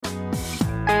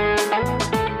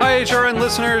HRN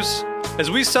listeners.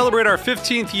 As we celebrate our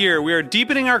 15th year, we are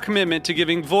deepening our commitment to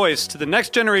giving voice to the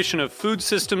next generation of food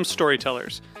systems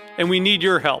storytellers, and we need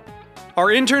your help. Our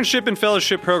internship and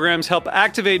fellowship programs help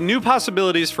activate new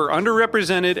possibilities for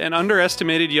underrepresented and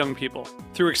underestimated young people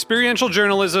through experiential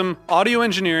journalism, audio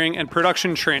engineering, and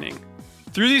production training.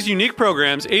 Through these unique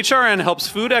programs, HRN helps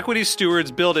food equity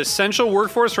stewards build essential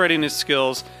workforce readiness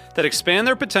skills that expand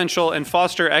their potential and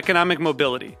foster economic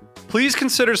mobility. Please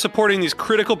consider supporting these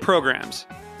critical programs.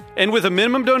 And with a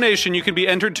minimum donation, you can be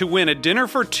entered to win a dinner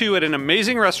for two at an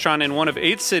amazing restaurant in one of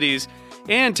 8 cities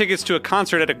and tickets to a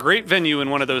concert at a great venue in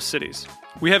one of those cities.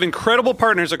 We have incredible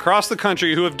partners across the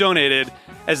country who have donated,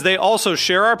 as they also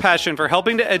share our passion for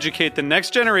helping to educate the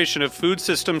next generation of food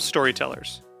systems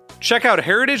storytellers. Check out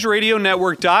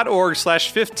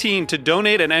heritageradionetwork.org/15 to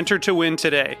donate and enter to win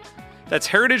today. That's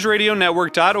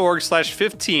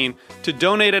heritageradionetwork.org/15 to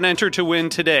donate and enter to win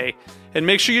today. And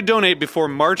make sure you donate before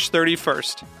March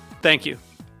 31st. Thank you.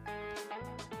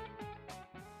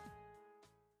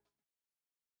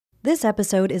 This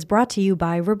episode is brought to you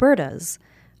by Roberta's,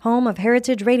 home of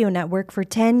Heritage Radio Network for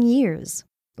 10 years.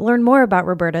 Learn more about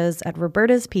Roberta's at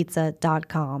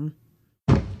robertaspizza.com.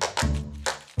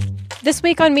 This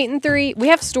week on Meat and Three, we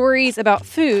have stories about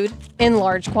food in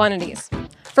large quantities.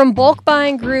 From bulk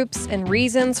buying groups and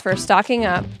reasons for stocking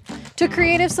up, to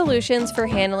creative solutions for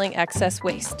handling excess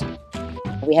waste.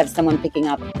 We have someone picking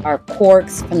up our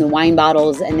corks from the wine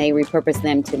bottles, and they repurpose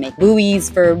them to make buoys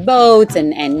for boats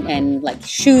and like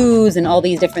shoes and all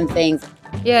these different things.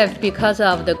 Yeah, because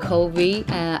of the COVID,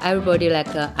 everybody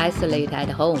isolate at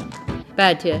home.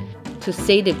 But to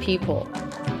see the people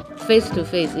face to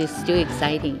face is still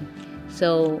exciting.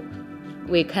 So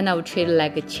we kind of treat it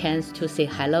like a chance to say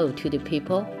hello to the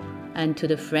people and to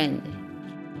the friend.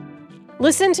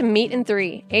 Listen to Meat and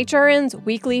Three, HRN's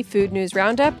weekly food news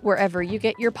roundup, wherever you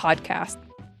get your podcast.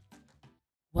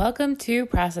 Welcome to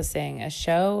Processing, a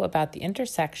show about the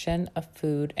intersection of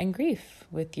food and grief,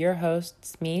 with your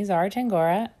hosts, me, Zara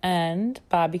Tangora, and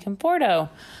Bobbie Conforto,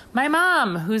 my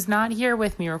mom, who's not here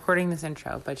with me recording this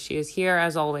intro, but she is here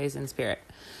as always in spirit.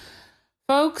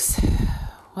 Folks,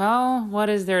 well, what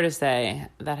is there to say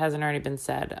that hasn't already been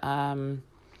said?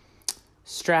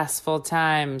 Stressful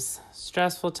times.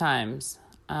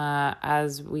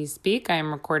 As we speak, I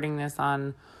am recording this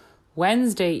on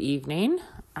Wednesday evening,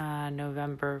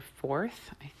 November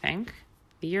 4th, I think.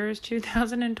 The year is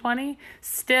 2020.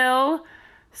 Still,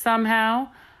 somehow.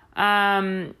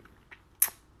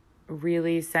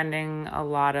 Really sending a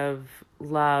lot of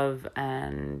love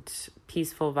and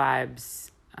peaceful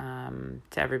vibes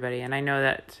to everybody. And I know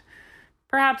that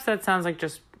perhaps that sounds like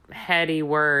just heady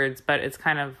words, but it's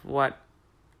kind of what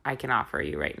I can offer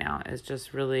you right now, is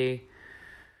just really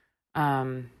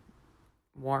warm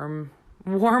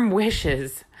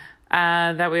wishes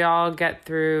that we all get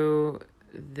through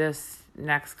this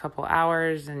next couple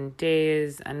hours and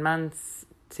days and months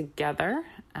together,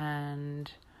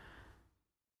 and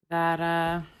that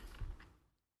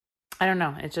I don't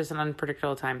know, it's just an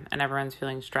unpredictable time and everyone's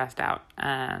feeling stressed out,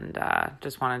 and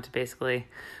just wanted to basically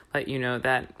let you know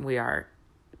that we are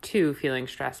too feeling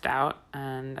stressed out,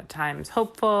 and at times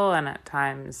hopeful and at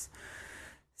times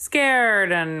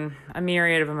scared, and a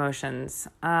myriad of emotions.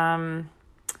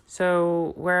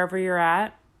 So wherever you're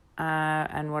at,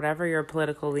 and whatever your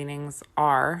political leanings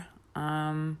are,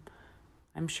 I'm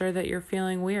sure that you're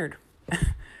feeling weird.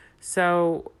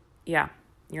 So yeah,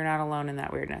 you're not alone in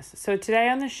that weirdness. So today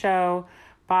on the show,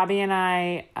 Bobbie and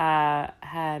I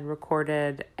had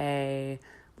recorded a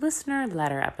Listner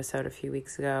Letter episode a few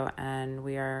weeks ago, and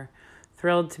we are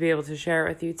thrilled to be able to share it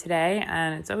with you today.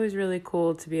 And it's always really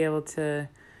cool to be able to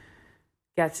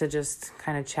get to just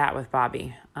kind of chat with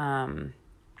Bobbie.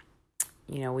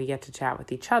 We get to chat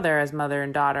with each other as mother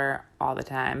and daughter all the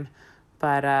time,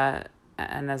 but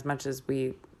and as much as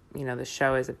we, the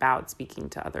show is about speaking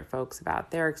to other folks about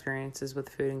their experiences with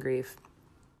food and grief,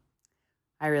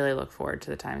 I really look forward to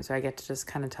the times where I get to just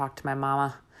kind of talk to my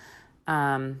mama,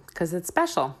 because it's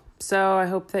special. So I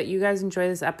hope that you guys enjoy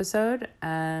this episode,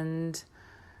 and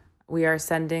we are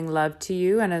sending love to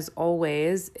you. And as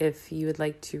always, if you would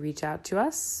like to reach out to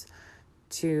us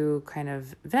to kind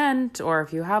of vent, or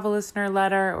if you have a listener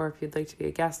letter, or if you'd like to be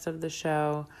a guest of the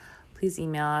show, please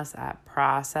email us at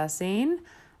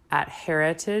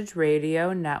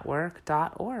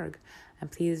processing@heritageradionetwork.org.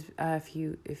 And please, if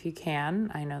you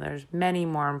can, I know there's many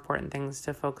more important things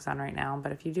to focus on right now,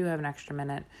 but if you do have an extra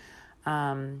minute,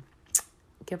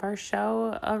 give our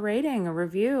show a rating, a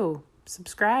review,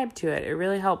 subscribe to it. It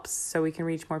really helps so we can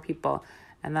reach more people,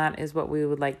 and that is what we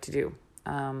would like to do.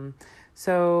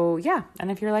 So yeah,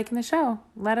 and if you're liking the show,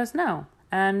 let us know.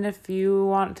 And if you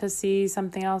want to see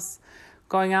something else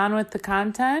going on with the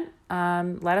content,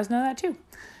 let us know that too.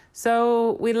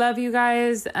 So we love you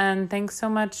guys, and thanks so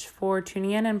much for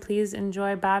tuning in, and please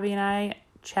enjoy Bobbie and I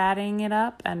chatting it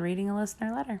up and reading a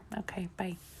listener letter. Okay,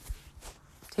 bye.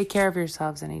 Take care of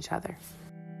yourselves and each other.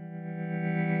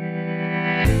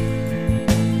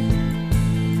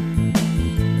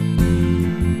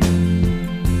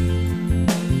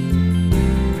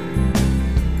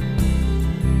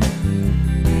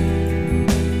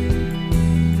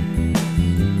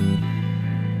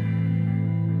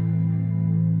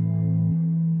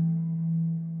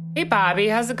 Hey, Bobbie,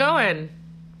 how's it going?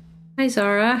 Hi,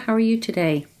 Zara. How are you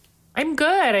today? I'm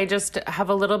good. I just have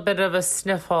a little bit of a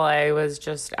sniffle. I was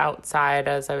just outside,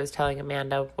 as I was telling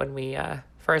Amanda when we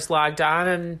first logged on,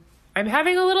 and I'm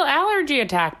having a little allergy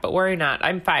attack, but worry not.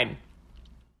 I'm fine.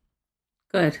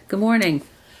 Good. Good morning.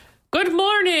 Good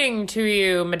morning to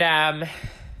you, madame.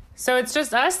 So it's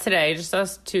just us today, just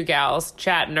us two gals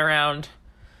chatting around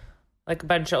like a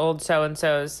bunch of old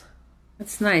so-and-sos.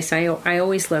 That's nice. I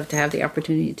always love to have the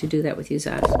opportunity to do that with you,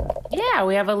 Zara. Yeah,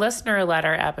 we have a listener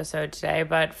letter episode today,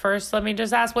 but first let me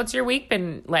just ask, what's your week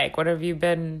been like? What have you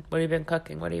been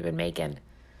cooking? What have you been making?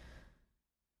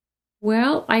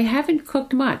 Well, I haven't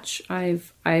cooked much. I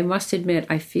must admit,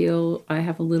 I feel I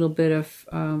have a little bit of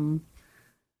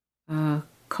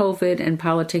COVID and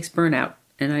politics burnout,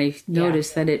 and I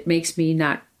noticed that it makes me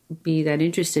not be that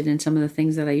interested in some of the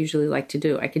things that I usually like to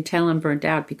do. I can tell I'm burnt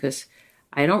out because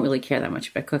I don't really care that much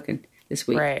about cooking this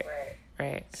week.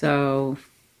 Right. So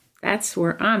that's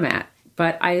where I'm at.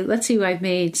 But let's see, I've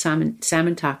made salmon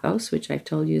tacos, which I've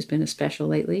told you has been a special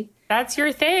lately. That's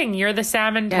your thing. You're the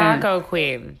salmon taco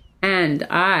queen. And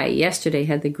I yesterday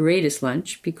had the greatest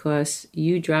lunch because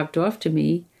you dropped off to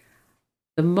me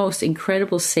the most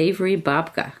incredible savory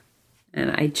babka.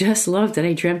 And I just loved it.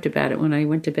 I dreamt about it when I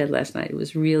went to bed last night. It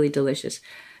was really delicious.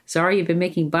 Zara, you've been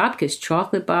making babkas,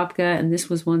 chocolate babka, and this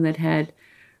was one that had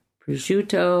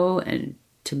prosciutto and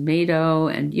tomato,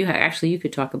 and you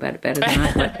could talk about it better than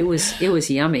I, but it was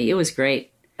yummy. It was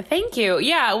great. Thank you.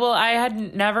 Yeah, well, I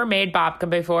had never made babka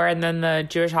before, and then the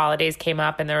Jewish holidays came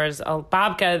up, and there was a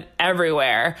babka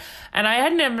everywhere, and I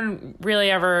hadn't even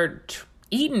really ever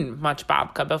eaten much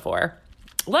babka before,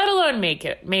 let alone made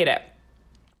it.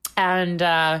 And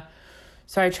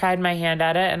so I tried my hand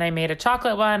at it, and I made a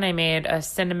chocolate one. I made a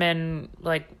cinnamon,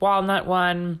 like walnut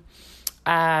one.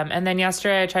 And then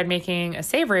yesterday I tried making a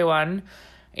savory one,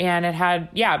 and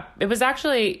it was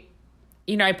actually,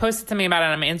 I posted something about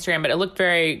it on my Instagram, but it looked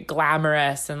very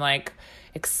glamorous and like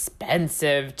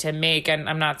expensive to make. And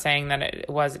I'm not saying that it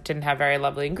didn't have very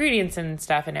lovely ingredients and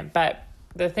stuff in it, but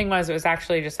the thing was, it was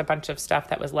actually just a bunch of stuff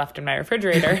that was left in my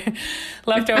refrigerator,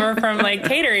 left over from like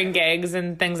catering gigs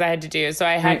and things I had to do. So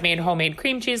I had made homemade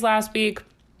cream cheese last week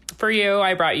for you.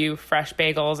 I brought you fresh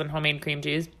bagels and homemade cream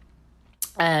cheese.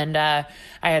 And I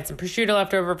had some prosciutto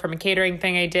left over from a catering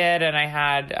thing I did, and I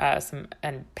had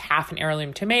half an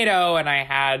heirloom tomato, and I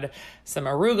had some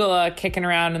arugula kicking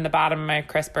around in the bottom of my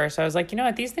crisper. So I was like, you know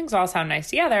what, these things all sound nice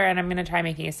together, and I'm going to try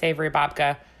making a savory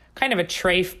babka, kind of a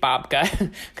trafe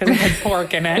babka, because it had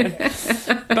pork in it.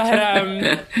 But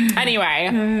anyway,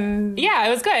 yeah, it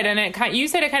was good, and you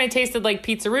said it kind of tasted like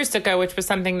pizza rustica, which was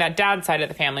something that Dad's side of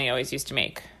the family always used to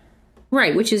make.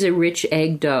 Right, which is a rich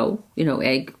egg dough,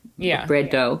 bread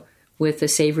dough with a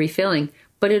savory filling.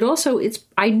 But it also,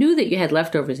 I knew that you had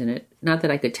leftovers in it. Not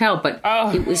that I could tell, but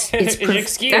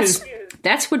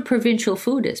that's what provincial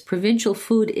food is. Provincial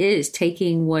food is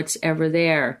taking what's ever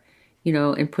there,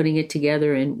 and putting it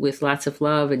together with lots of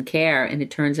love and care. And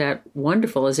it turns out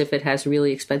wonderful, as if it has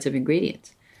really expensive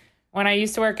ingredients. When I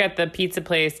used to work at the pizza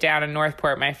place down in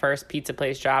Northport, my first pizza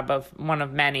place job of one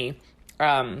of many,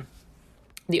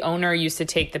 the owner used to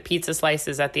take the pizza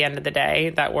slices at the end of the day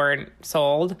that weren't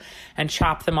sold and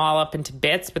chop them all up into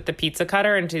bits with the pizza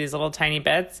cutter, into these little tiny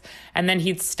bits. And then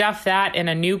he'd stuff that in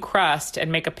a new crust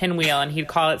and make a pinwheel, and he'd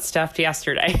call it stuffed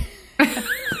yesterday.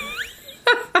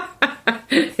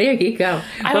 There you go.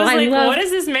 I was like, what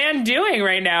is this man doing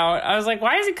right now? I was like,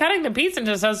 why is he cutting the pizza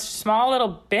into such small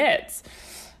little bits?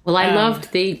 Well, I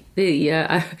loved the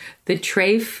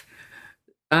trafe,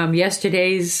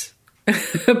 yesterday's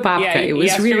babka. Yeah, it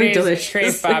was really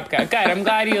delicious. Trafe babka. Good. I'm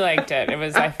glad you liked it.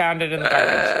 I found it in the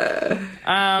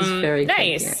garbage. Very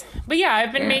nice. Good, yeah. But yeah,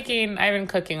 I've been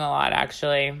cooking a lot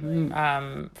actually,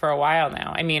 for a while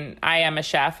now. I mean, I am a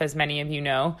chef, as many of you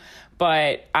know,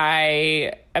 but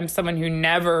I am someone who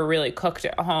never really cooked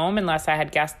at home unless I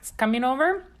had guests coming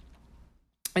over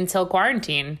until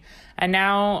quarantine. And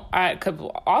now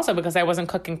also because I wasn't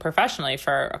cooking professionally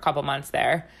for a couple months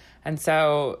there. And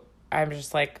so I'm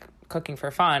just like cooking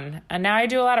for fun. And now I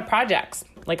do a lot of projects.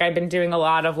 Like I've been doing a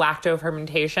lot of lacto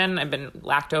fermentation. I've been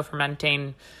lacto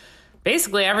fermenting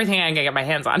basically everything I can get my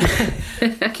hands on.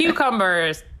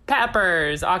 Cucumbers,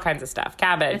 peppers, all kinds of stuff.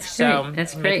 Cabbage.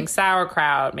 That's great. Making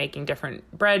sauerkraut, making different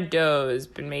bread doughs,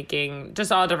 been making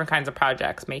just all different kinds of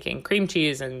projects, making cream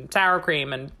cheese and sour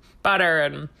cream and butter,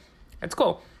 and it's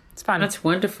cool. It's fun. That's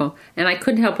wonderful. And I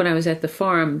couldn't help when I was at the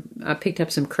farm, I picked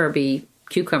up some Kirby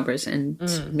cucumbers and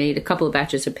made a couple of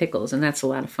batches of pickles, and that's a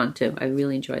lot of fun too. I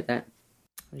really enjoyed that.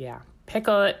 Yeah.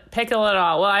 Pickle it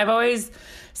all. Well, I've always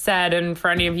said, and for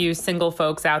any of you single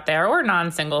folks out there or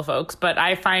non-single folks, but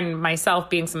I find myself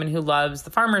being someone who loves the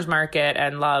farmer's market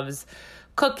and loves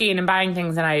cooking and buying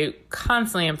things, and I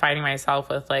constantly am finding myself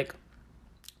with like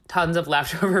tons of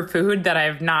leftover food that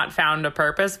I've not found a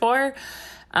purpose for.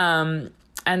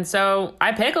 And so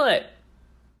I pickle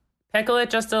it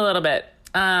just a little bit.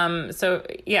 So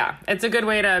yeah, it's a good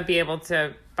way to be able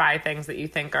to buy things that you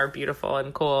think are beautiful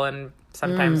and cool and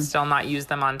sometimes still not use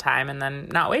them on time and then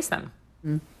not waste them.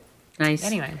 Nice.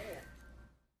 Anyway.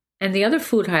 And the other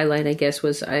food highlight, I guess,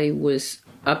 was I was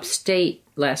upstate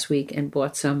last week and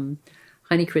bought some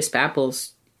Honeycrisp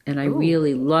apples. And I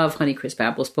really love Honeycrisp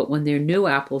apples, but when they're new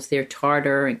apples, they're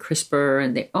tartar and crisper,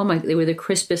 and they were the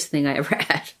crispest thing I ever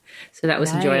had. So that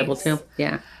was enjoyable too.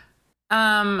 Yeah.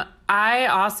 I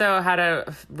also had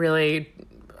a really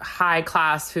high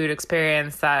class food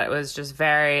experience that was just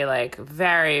very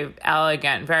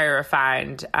elegant, very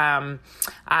refined.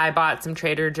 I bought some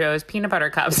Trader Joe's peanut butter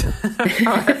cups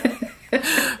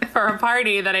for a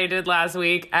party that I did last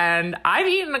week, and I've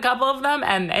eaten a couple of them,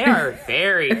 and they are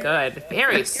very good.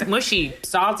 Very smushy,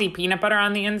 salty peanut butter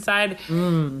on the inside.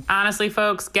 Honestly,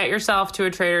 folks, get yourself to a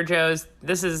Trader Joe's.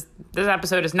 This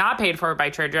episode is not paid for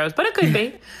by Trader Joe's, but it could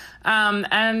be.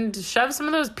 And shove some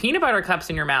of those peanut butter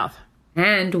cups in your mouth.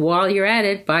 And while you're at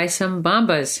it, buy some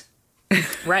Bombas.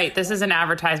 Right. This is an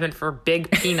advertisement for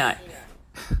Big Peanut.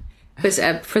 Because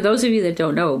for those of you that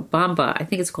don't know, Bamba, I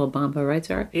think it's called Bamba, right,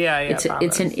 Sarah? Yeah.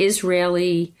 It's an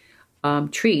Israeli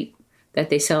treat that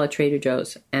they sell at Trader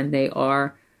Joe's. And they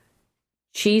are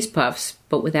cheese puffs,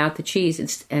 but without the cheese.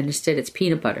 And instead it's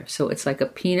peanut butter. So it's like a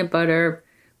peanut butter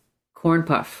corn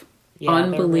puff. Yeah,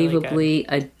 unbelievably really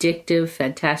addictive,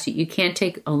 fantastic. You can't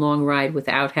take a long ride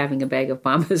without having a bag of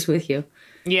Bombas with you.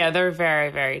 Yeah, they're very,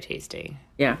 very tasty.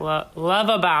 Yeah. Love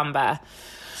a Bamba.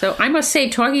 So I must say,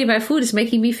 talking about food is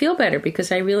making me feel better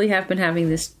because I really have been having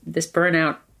this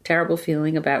burnout, terrible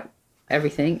feeling about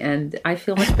everything, and I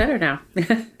feel much better now.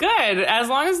 Good. As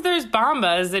long as there's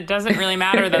Bombas, it doesn't really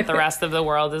matter that the rest of the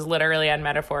world is literally and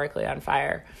metaphorically on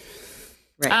fire.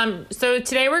 Right. So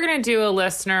today we're going to do a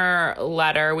listener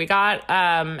letter. We got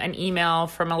an email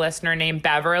from a listener named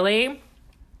Beverly.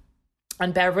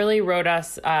 And Beverly wrote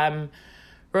us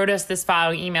this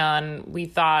following email. And we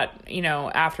thought,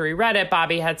 after we read it,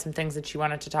 Bobbie had some things that she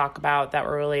wanted to talk about that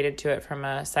were related to it from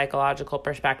a psychological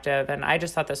perspective. And I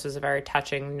just thought this was a very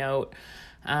touching note.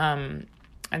 And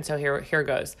so here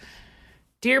goes.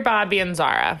 Dear Bobbie and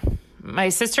Zara, my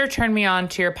sister turned me on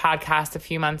to your podcast a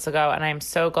few months ago, and I'm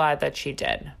so glad that she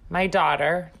did. My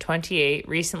daughter, 28,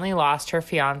 recently lost her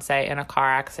fiancé in a car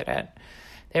accident.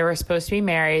 They were supposed to be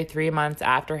married 3 months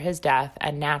after his death,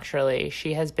 and naturally,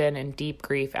 she has been in deep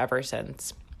grief ever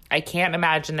since. I can't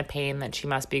imagine the pain that she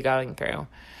must be going through.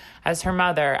 As her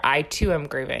mother, I too am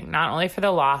grieving, not only for the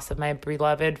loss of my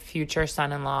beloved future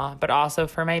son-in-law, but also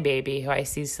for my baby, who I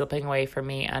see slipping away from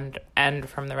me and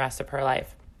from the rest of her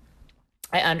life.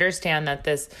 I understand that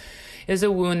this is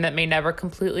a wound that may never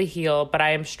completely heal, but I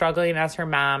am struggling as her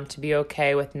mom to be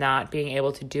okay with not being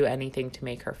able to do anything to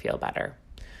make her feel better.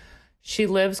 She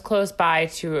lives close by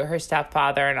to her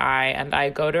stepfather and I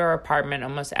go to her apartment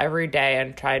almost every day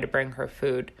and try to bring her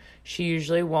food. She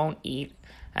usually won't eat,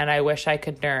 and I wish I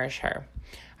could nourish her.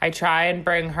 I try and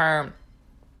bring her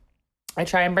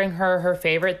her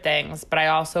favorite things, but I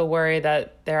also worry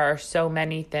that there are so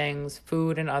many things,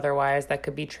 food and otherwise, that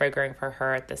could be triggering for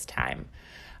her at this time.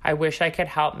 I wish I could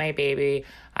help my baby.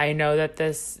 I know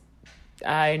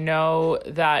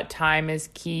that time is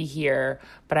key here,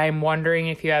 but I'm wondering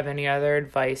if you have any other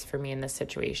advice for me in this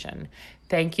situation.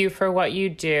 Thank you for what you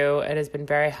do. It has been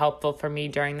very helpful for me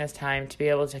during this time to be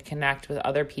able to connect with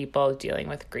other people dealing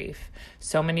with grief.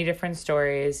 So many different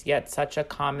stories, yet such a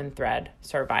common thread: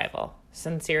 survival.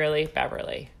 Sincerely,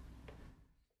 Beverly.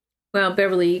 Well,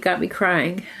 Beverly, you got me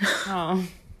crying. Oh,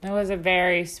 that was a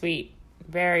very sweet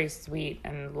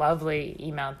and lovely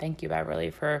email. Thank you, Beverly,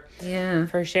 for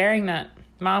sharing that.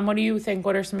 Mom, what do you think?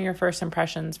 What are some of your first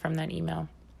impressions from that email?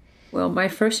 Well, my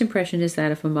first impression is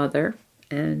that of a mother,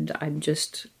 and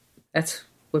that's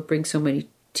what brings so many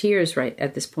tears right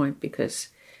at this point, because,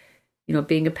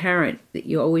 being a parent, that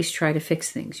you always try to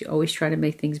fix things. You always try to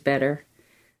make things better.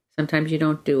 Sometimes you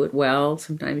don't do it well.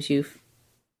 Sometimes you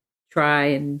try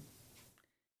and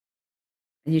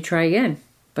you try again.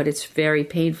 But it's very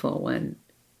painful when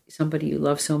somebody you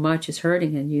love so much is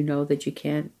hurting and you know that you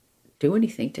can't do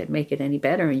anything to make it any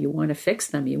better, and you want to fix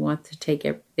them. You want to take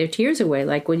their tears away.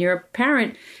 Like when you're a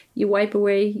parent, you wipe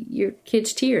away your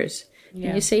kid's tears. Yeah.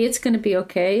 And you say, it's going to be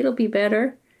okay. It'll be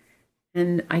better.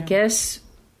 And I guess,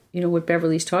 what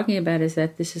Beverly's talking about is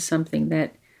that this is something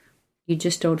that you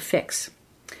just don't fix.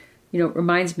 It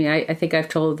reminds me, I think I've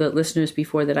told the listeners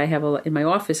before that I have in my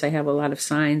office, I have a lot of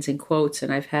signs and quotes,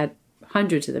 and I've had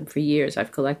hundreds of them for years.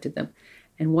 I've collected them.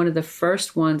 And one of the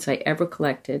first ones I ever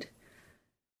collected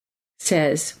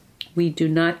says, "We do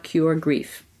not cure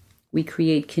grief. We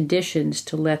create conditions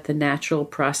to let the natural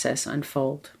process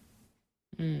unfold."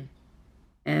 Mm.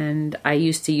 And I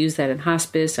used to use that in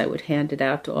hospice. I would hand it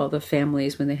out to all the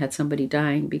families when they had somebody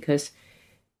dying because,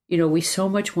 we so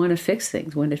much want to fix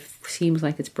things when it seems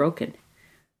like it's broken.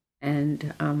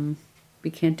 And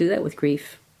we can't do that with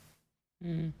grief.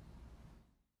 Mm.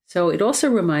 So it also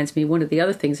reminds me, one of the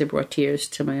other things that brought tears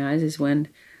to my eyes is when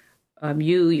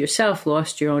you yourself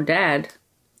lost your own dad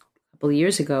a couple of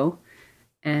years ago,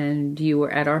 and you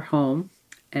were at our home.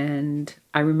 And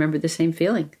I remember the same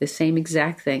feeling, the same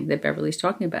exact thing that Beverly's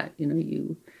talking about.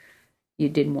 You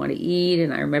didn't want to eat.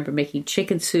 And I remember making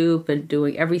chicken soup and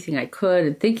doing everything I could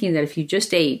and thinking that if you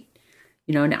just ate,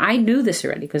 and I knew this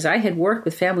already because I had worked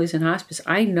with families in hospice.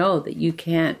 I know that you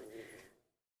can't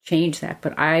change that.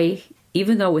 But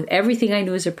even though with everything I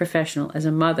knew as a professional, as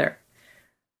a mother,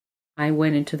 I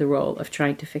went into the role of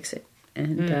trying to fix it.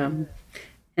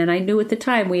 And I knew at the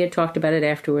time, we had talked about it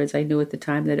afterwards, I knew at the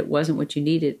time that it wasn't what you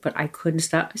needed, but I couldn't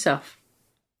stop myself.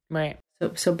 Right.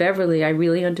 So Beverly, I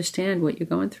really understand what you're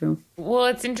going through. Well,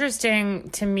 it's interesting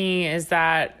to me is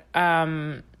that,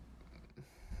 I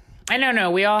don't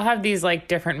know, we all have these like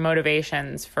different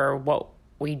motivations for what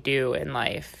we do in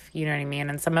life. You know what I mean?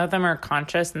 And some of them are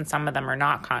conscious and some of them are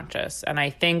not conscious. And I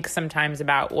think sometimes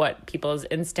about what people's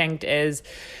instinct is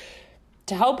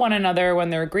to help one another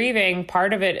when they're grieving.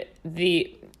 Part of it,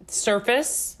 the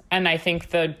surface, and I think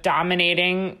the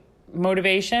dominating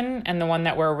motivation and the one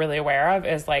that we're really aware of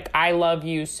is like, I love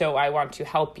you, so I want to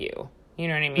help you. You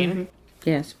know what I mean? Mm-hmm.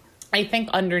 Yes. I think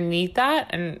underneath that,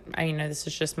 and I know this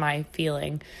is just my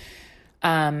feeling,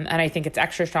 and I think it's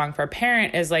extra strong for a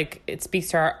parent, is like it speaks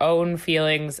to our own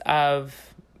feelings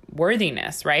of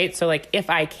worthiness, right? So like, if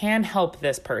I can help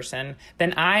this person,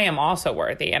 then I am also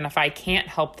worthy. And if I can't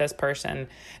help this person,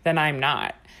 then I'm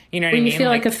not. You know what I mean? You feel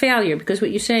like a failure, because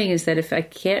what you're saying is that if I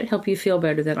can't help you feel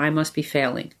better, then I must be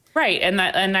failing. Right. And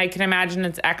I can imagine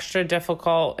it's extra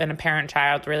difficult in a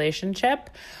parent-child relationship.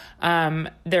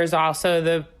 There's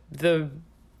also the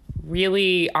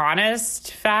really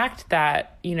honest fact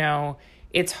that,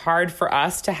 it's hard for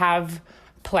us to have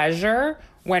pleasure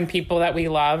when people that we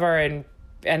love are in,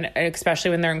 and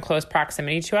especially when they're in close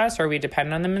proximity to us, or we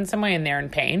depend on them in some way and they're in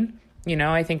pain.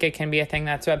 I think it can be a thing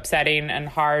that's upsetting and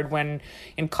hard when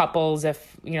in couples,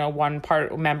 if, one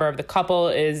member of the couple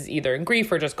is either in grief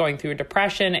or just going through a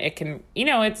depression, it can, we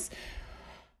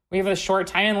have a short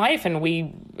time in life and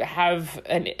we have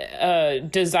a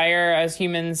desire as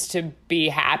humans to be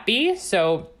happy.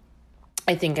 So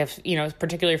I think if,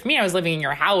 particularly for me, I was living in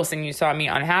your house and you saw me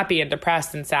unhappy and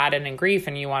depressed and sad and in grief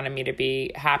and you wanted me to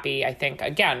be happy, I think,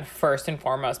 again, first and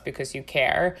foremost, because you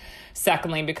care.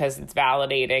 Secondly, because it's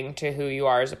validating to who you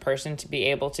are as a person to be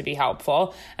able to be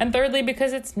helpful. And thirdly,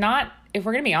 because it's not, if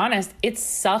we're going to be honest, it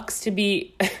sucks to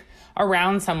be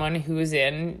around someone who's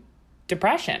in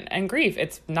depression and grief.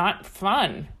 It's not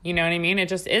fun. You know what I mean? It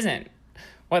just isn't.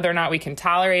 Whether or not we can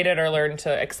tolerate it or learn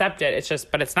to accept it,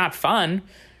 but it's not fun.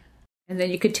 And then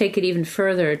you could take it even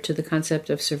further to the concept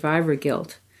of survivor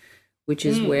guilt, which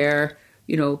is where,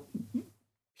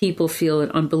 people feel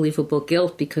an unbelievable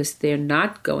guilt because they're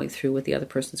not going through what the other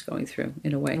person's going through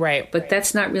in a way. Right. But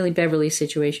that's not really Beverly's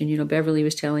situation. Beverly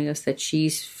was telling us that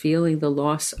she's feeling the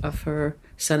loss of her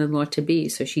son-in-law to be.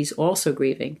 So she's also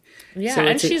grieving. Yeah. So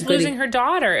and she's losing her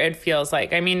daughter, it feels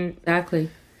like. I mean,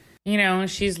 exactly.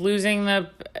 She's losing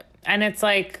and it's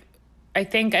like, I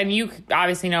think, and you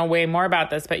obviously know way more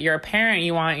about this, but you're a parent,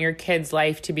 you want your kid's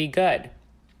life to be good.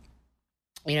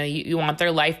 You want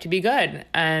their life to be good.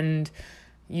 And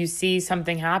you see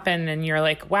something happen and you're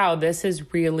like, wow, this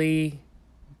is really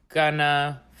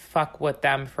gonna fuck with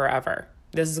them forever.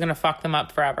 This is gonna fuck them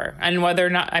up forever. And whether or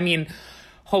not,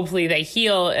 hopefully they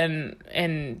heal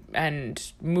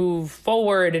and move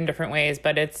forward in different ways,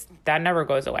 but that never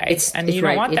goes away. You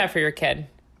don't want that for your kid.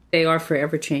 They are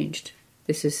forever changed.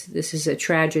 This is a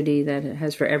tragedy that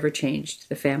has forever changed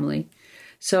the family.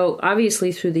 So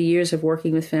obviously through the years of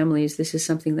working with families, this is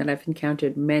something that I've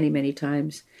encountered many, many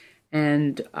times.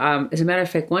 And as a matter of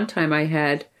fact, one time I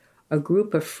had a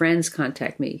group of friends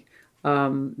contact me.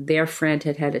 Their friend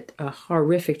had a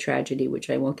horrific tragedy,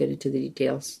 which I won't get into the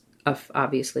details of,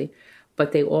 obviously,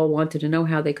 but they all wanted to know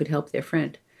how they could help their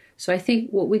friend. So I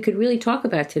think what we could really talk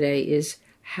about today is,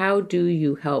 how do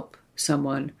you help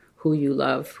someone who you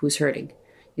love, who's hurting?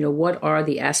 What are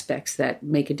the aspects that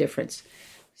make a difference?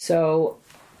 So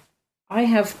I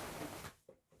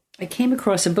came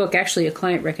across a book. Actually, a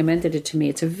client recommended it to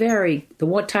me.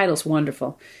 The title's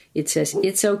wonderful. It says,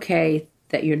 "It's okay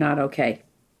that you're not okay."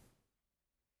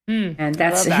 And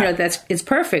that's, it's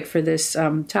perfect for this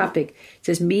topic. It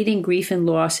says, "Meeting grief and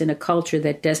loss in a culture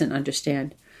that doesn't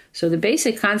understand." So the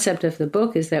basic concept of the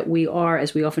book is that we are,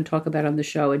 as we often talk about on the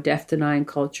show, a death-denying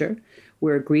culture.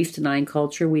 We're a grief-denying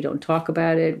culture. We don't talk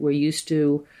about it. We're used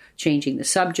to changing the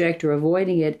subject or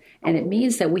avoiding it. And it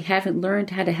means that we haven't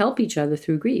learned how to help each other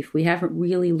through grief. We haven't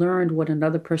really learned what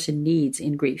another person needs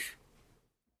in grief.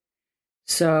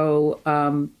 So,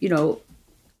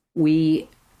 we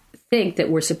think that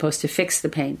we're supposed to fix the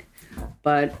pain.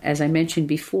 But as I mentioned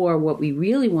before, what we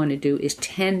really want to do is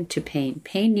tend to pain.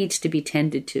 Pain needs to be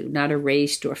tended to, not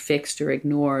erased or fixed or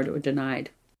ignored or denied.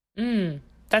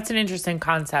 That's an interesting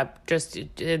concept, just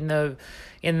in the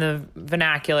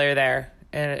vernacular there.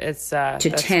 It's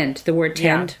tend. The word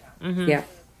tend. Yeah. Mm-hmm.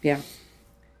 Yeah.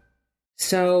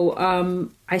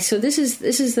 So so this is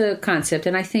the concept,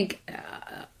 and I think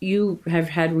you have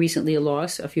had recently a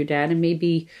loss of your dad, and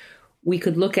maybe we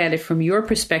could look at it from your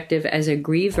perspective as a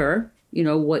griever,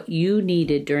 what you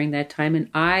needed during that time. And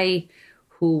I,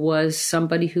 who was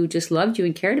somebody who just loved you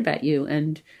and cared about you.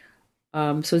 And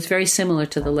so it's very similar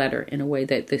to the letter in a way,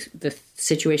 that the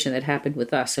situation that happened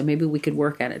with us. So maybe we could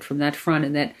work at it from that front,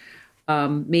 and that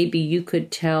maybe you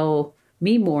could tell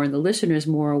me more and the listeners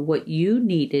more what you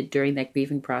needed during that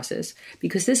grieving process.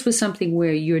 Because this was something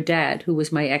where your dad, who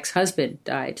was my ex-husband,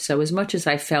 died. So as much as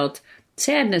I felt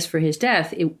sadness for his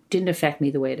death, it didn't affect me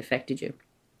the way it affected you.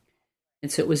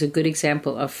 And so it was a good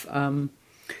example of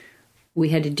we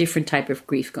had a different type of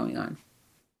grief going on.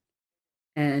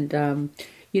 And,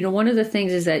 one of the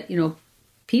things is that,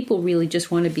 people really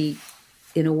just want to be,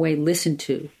 in a way, listened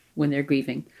to when they're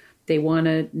grieving. They want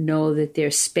to know that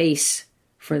there's space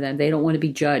for them. They don't want to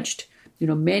be judged.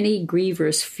 Many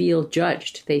grievers feel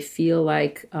judged. They feel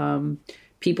like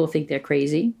people think they're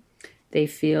crazy. They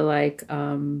feel like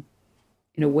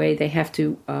in a way, they have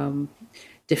to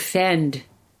defend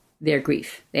their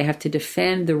grief. They have to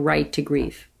defend the right to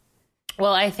grieve.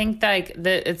 Well, I think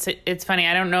it's funny.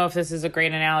 I don't know if this is a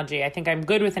great analogy. I think I'm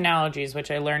good with analogies,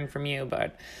 which I learned from you,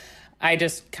 but I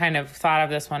just kind of thought of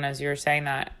this one as you were saying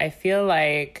that. I feel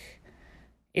like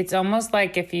it's almost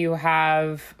like if you're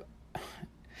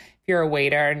a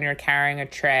waiter and you're carrying a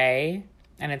tray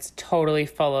and it's totally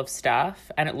full of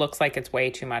stuff and it looks like it's way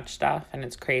too much stuff and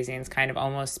it's crazy and it's kind of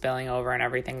almost spilling over and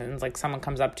everything. And it's like someone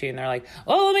comes up to you and they're like,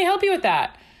 "Oh, let me help you with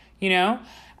that,"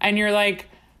 And you're like,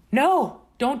 "No,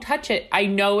 don't touch it. I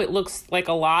know it looks like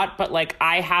a lot, but like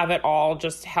I have it all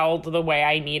just held the way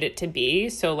I need it to be.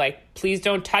 So like, please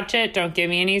don't touch it. Don't give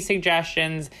me any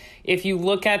suggestions. If you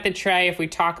look at the tray, if we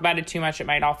talk about it too much, it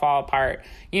might all fall apart."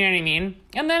 You know what I mean?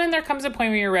 And then there comes a point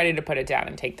where you're ready to put it down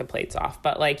and take the plates off.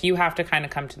 But like, you have to kind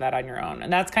of come to that on your own.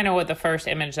 And that's kind of what the first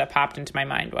image that popped into my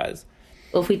mind was.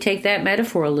 Well, if we take that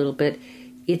metaphor a little bit,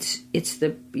 it's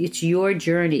your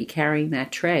journey carrying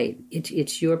that tray.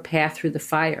 It's your path through the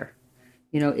fire.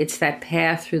 It's that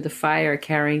path through the fire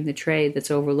carrying the tray that's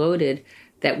overloaded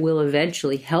that will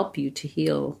eventually help you to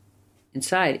heal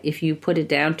inside. If you put it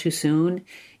down too soon,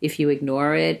 if you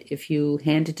ignore it, if you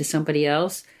hand it to somebody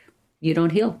else, you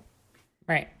don't heal.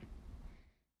 Right.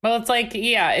 Well, it's like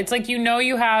you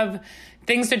have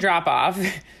things to drop off.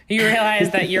 You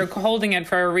realize that you're holding it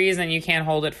for a reason. You can't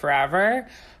hold it forever.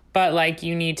 But like,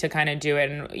 you need to kind of do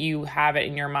it, and you have it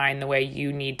in your mind the way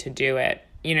you need to do it.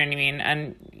 You know what I mean?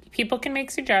 And people can make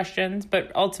suggestions,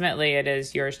 but ultimately it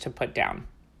is yours to put down.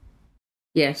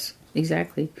 Yes,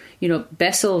 exactly.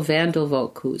 Bessel van der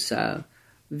Kolk, who's a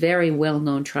very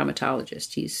well-known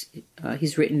traumatologist.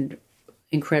 He's written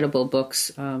incredible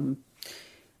books.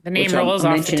 The name rolls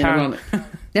off the tongue.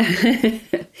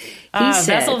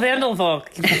 Bessel van der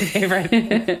Kolk, my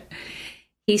favorite.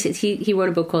 He wrote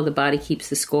a book called The Body Keeps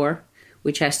the Score,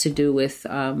 which has to do with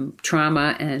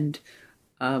trauma and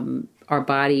our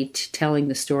body telling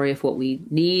the story of what we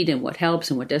need and what helps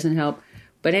and what doesn't help.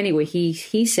 But anyway,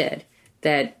 he said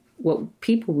that what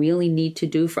people really need to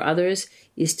do for others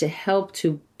is to help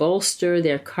to bolster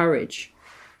their courage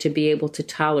to be able to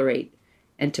tolerate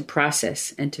and to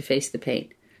process and to face the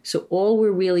pain. So all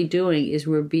we're really doing is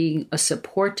we're being a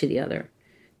support to the other,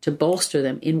 to bolster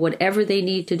them in whatever they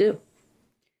need to do.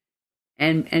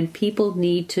 And people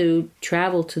need to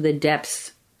travel to the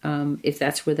depths if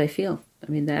that's where they feel.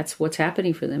 I mean, that's what's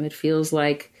happening for them. It feels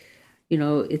like,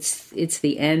 it's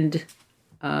the end.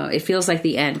 It feels like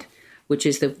the end, which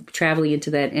is the traveling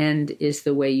into that end is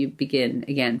the way you begin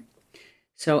again.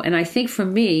 So, and I think for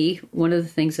me, one of the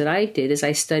things that I did is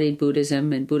I studied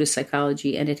Buddhism and Buddhist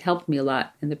psychology, and it helped me a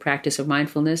lot in the practice of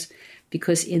mindfulness,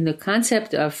 because in the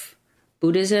concept of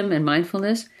Buddhism and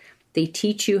mindfulness, they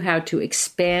teach you how to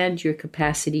expand your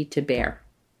capacity to bear.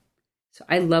 So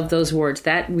I love those words.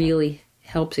 That really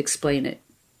helps explain it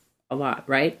a lot,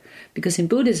 right? Because in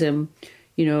Buddhism,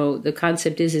 the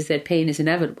concept is that pain is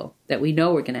inevitable, that we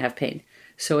know we're going to have pain.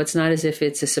 So it's not as if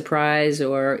it's a surprise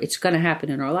or it's going to happen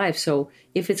in our life. So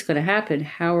if it's going to happen,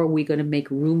 how are we going to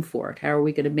make room for it? How are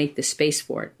we going to make the space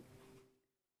for it?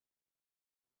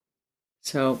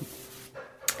 So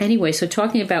anyway, so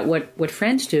talking about what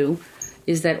friends do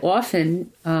is that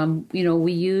often,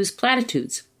 we use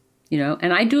platitudes,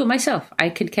 and I do it myself. I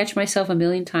could catch myself a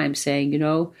million times saying,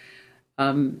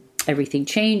 everything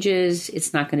changes.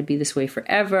 It's not going to be this way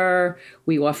forever.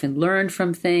 We often learn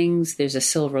from things. There's a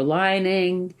silver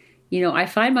lining. I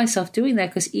find myself doing that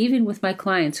because even with my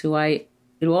clients who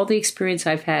in all the experience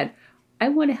I've had, I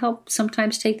want to help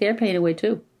sometimes take their pain away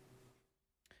too.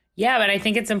 Yeah, but I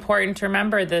think it's important to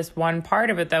remember this one part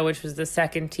of it, though, which was the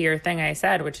second tier thing I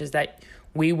said, which is that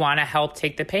we want to help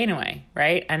take the pain away,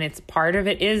 right? And it's part of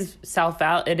it is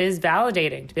it is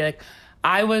validating to be like,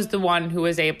 I was the one who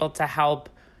was able to help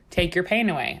take your pain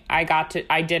away. I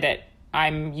did it.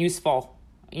 I'm useful.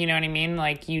 You know what I mean?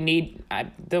 Like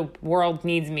the world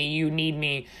needs me. You need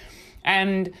me.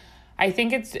 And I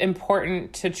think it's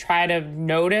important to try to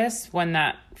notice when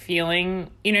that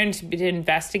feeling, to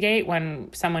investigate when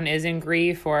someone is in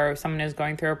grief or someone is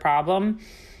going through a problem.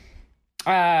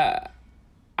 I'm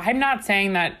not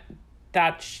saying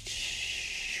that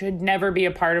should never be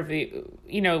a part of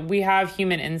we have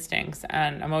human instincts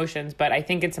and emotions, but I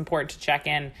think it's important to check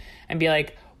in and be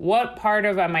like, what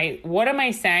am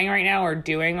I saying right now or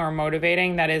doing or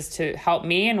motivating that is to help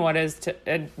me, and what is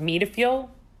to me to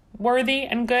feel worthy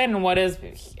and good, and what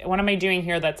am I doing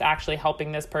here that's actually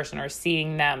helping this person or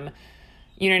seeing them?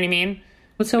 You know what I mean?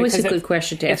 It's always a good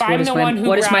question to ask. If I'm the one who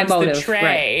grabs the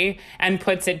tray right. and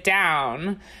puts it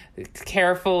down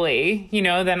carefully,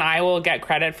 then I will get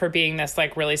credit for being this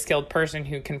really skilled person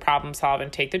who can problem solve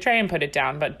and take the tray and put it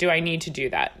down. But do I need to do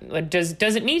that? Does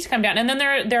it need to come down? And then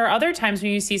there are other times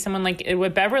when you see someone like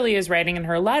what Beverly is writing in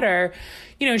her letter,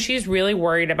 she's really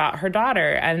worried about her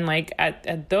daughter. And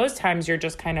at those times, you're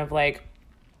just kind of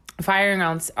firing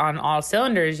on all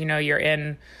cylinders. You're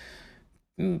in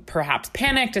perhaps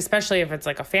panicked, especially if it's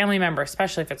a family member,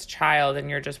 especially if it's a child and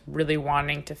you're just really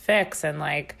wanting to fix. And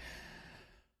I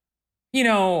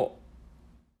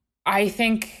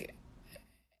think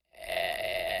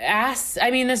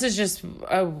this is just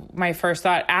my first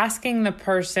thought, asking the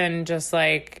person just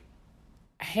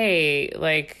hey,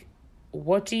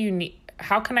 what do you need?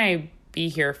 How can I be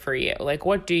here for you?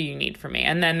 What do you need from me?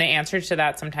 And then the answer to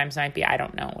that sometimes might be, I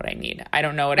don't know what I need. I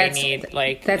don't know what I need.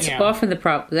 That's often the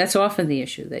problem. That's often the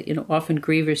issue that, often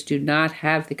grievers do not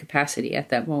have the capacity at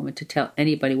that moment to tell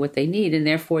anybody what they need. And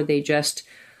therefore they just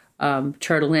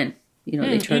turtle in.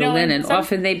 They turtle in, and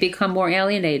often they become more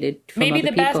alienated from other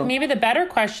people. Maybe the better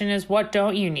question is, what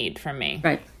don't you need from me?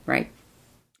 Right.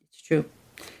 It's true.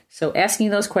 So asking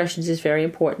those questions is very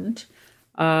important.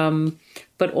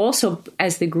 But also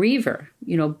as the griever,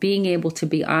 being able to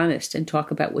be honest and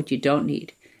talk about what you don't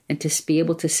need, and to be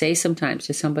able to say sometimes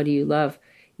to somebody you love,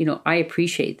 I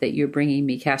appreciate that you're bringing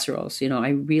me casseroles. I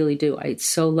really do. It's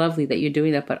so lovely that you're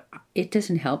doing that, but it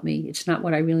doesn't help me. It's not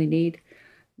what I really need.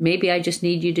 Maybe I just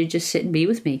need you to just sit and be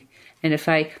with me. And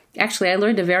I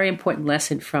learned a very important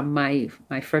lesson from my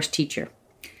first teacher.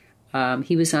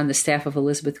 He was on the staff of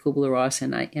Elizabeth Kubler-Ross,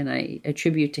 and I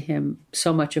attribute to him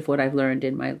so much of what I've learned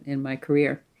in my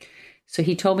career. So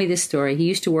he told me this story. He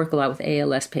used to work a lot with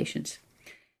ALS patients.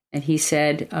 And he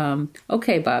said,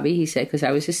 okay, Bobbie, he said, because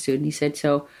I was his student, he said,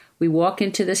 so we walk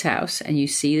into this house and you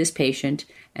see this patient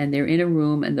and they're in a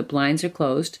room and the blinds are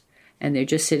closed and they're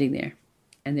just sitting there.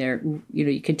 And they're,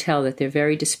 you can tell that they're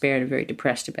very despaired and very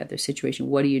depressed about their situation.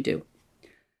 What do you do?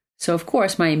 So, of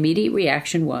course, my immediate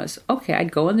reaction was, okay,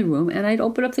 I'd go in the room and I'd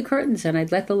open up the curtains and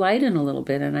I'd let the light in a little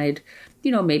bit. And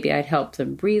maybe I'd help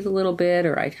them breathe a little bit,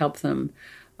 or I'd help them,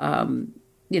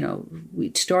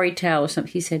 we'd story tell or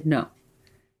something. He said, no,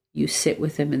 you sit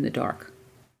with them in the dark.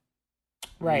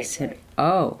 Right. I said,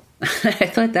 oh, I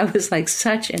thought that was like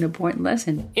such an important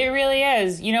lesson. It really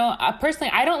is. You know, personally,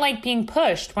 I don't like being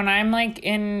pushed. When I'm like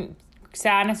in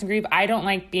sadness and grief, I don't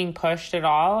like being pushed at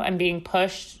all. And being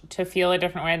pushed to feel a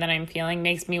different way than I'm feeling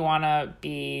makes me want to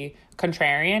be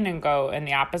contrarian and go in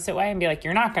the opposite way and be like,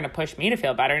 you're not going to push me to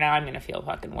feel better. Now I'm going to feel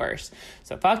fucking worse.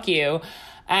 So fuck you.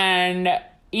 And,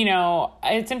 you know,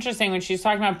 it's interesting when she's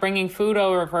talking about bringing food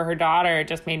over for her daughter, it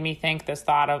just made me think this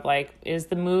thought of like, is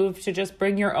the move to just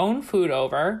bring your own food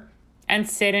over and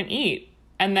sit and eat,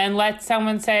 and then let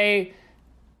someone say,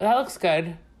 that looks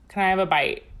good. Can I have a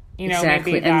bite? You know,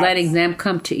 exactly. Maybe and letting them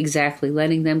come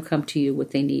to you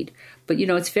what they need. But, you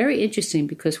know, it's very interesting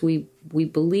because we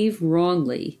believe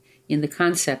wrongly in the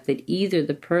concept that either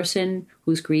the person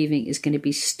who's grieving is going to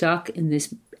be stuck in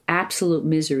this absolute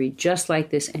misery just like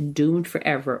this and doomed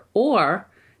forever, or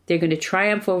they're going to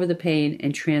triumph over the pain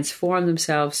and transform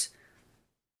themselves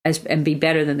and be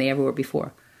better than they ever were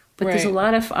before. But There's a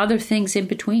lot of other things in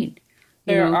between.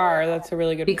 There are. That's a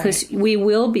really good point. Because we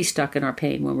will be stuck in our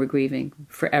pain when we're grieving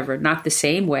forever. Not the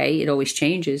same way. It always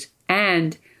changes.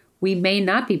 And we may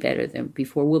not be better than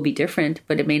before. We'll be different,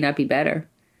 but it may not be better.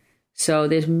 So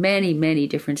there's many, many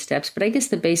different steps. But I guess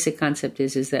the basic concept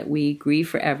is that we grieve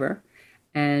forever,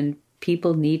 and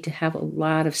people need to have a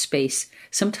lot of space.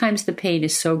 Sometimes the pain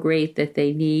is so great that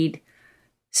they need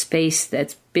space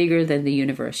that's bigger than the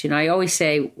universe. You know, I always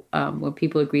say when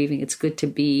people are grieving, it's good to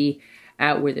be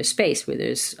out where there's space, where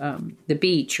there's the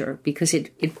beach, or because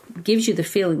it gives you the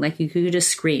feeling like you could just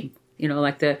scream. You know,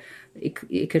 like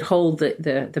it could hold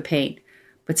the pain.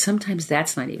 But sometimes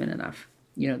that's not even enough.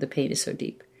 You know, the pain is so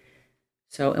deep.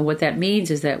 So, and what that means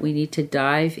is that we need to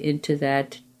dive into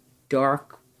that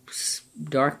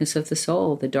darkness of the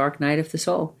soul, the dark night of the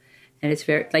soul. And it's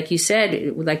very, like you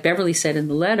said, like Beverly said in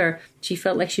the letter, she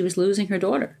felt like she was losing her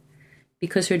daughter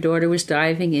because her daughter was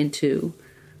diving into,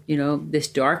 you know, this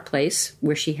dark place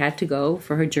where she had to go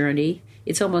for her journey.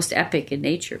 It's almost epic in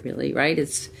nature, really, right?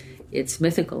 It's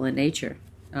mythical in nature.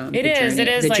 It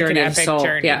is like an epic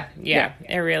journey. Yeah,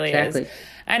 it really exactly. is.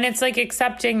 And it's like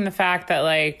accepting the fact that,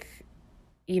 like,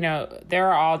 you know, there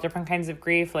are all different kinds of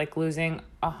grief, like losing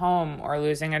a home or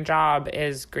losing a job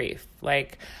is grief.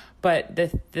 Like, but the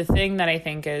thing that I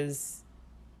think is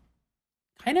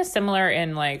kind of similar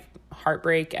in like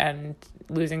heartbreak and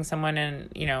losing someone and,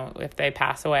 you know, if they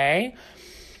pass away,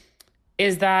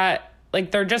 is that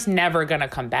like they're just never going to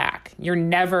come back. You're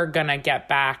never going to get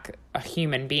back a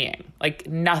human being. Like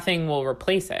nothing will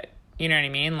replace it. You know what I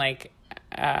mean? Like,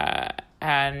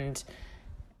 and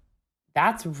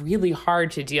that's really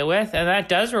hard to deal with. And that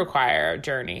does require a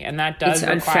journey. And that does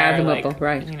require, unfathomable, like,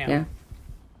 right? You know, yeah.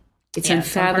 It's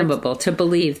unfathomable to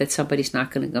believe that somebody's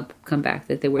not going to come back,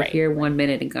 that they were here 1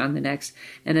 minute and gone the next.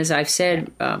 And as I've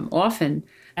said often,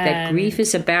 that grief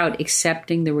is about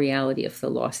accepting the reality of the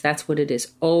loss. That's what it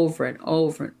is, over and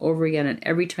over and over again. And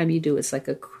every time you do, it's like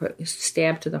a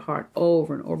stab to the heart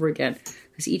over and over again.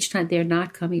 Because each time they're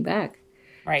not coming back.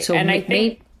 Right. So and I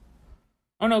think...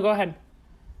 Oh, no, go ahead.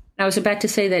 I was about to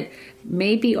say that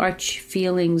maybe our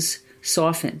feelings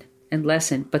soften and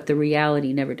lessen, but the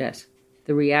reality never does.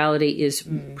 The reality is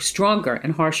stronger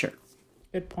and harsher.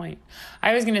 Good point.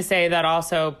 I was going to say that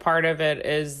also part of it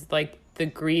is like the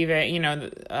grieving, you know,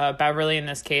 Beverly in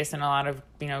this case, and a lot of,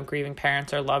 you know, grieving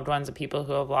parents or loved ones of people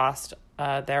who have lost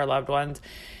their loved ones,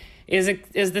 is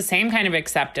the same kind of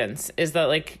acceptance. Is that,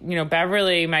 like, you know,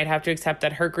 Beverly might have to accept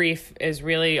that her grief is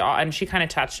really, and she kind of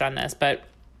touched on this, but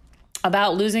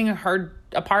about losing a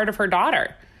part of her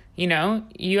daughter. You know,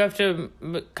 you have to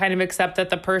kind of accept that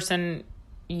the person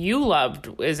you loved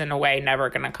is in a way never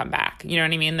going to come back. You know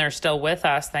what I mean? They're still with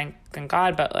us, thank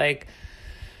God, but like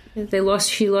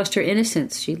she lost her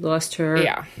innocence. She lost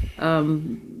her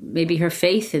maybe her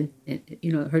faith in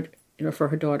for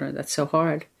her daughter. That's so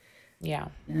hard. Yeah.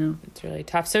 It's really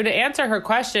tough. So to answer her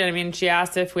question, I mean, she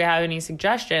asked if we have any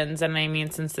suggestions. And I mean,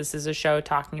 since this is a show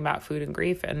talking about food and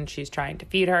grief and she's trying to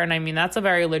feed her, and I mean, that's a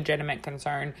very legitimate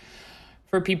concern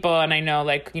for people. And I know,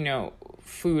 like, you know,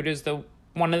 food is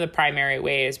one of the primary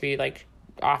ways we like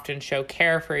often show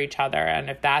care for each other. And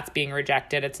if that's being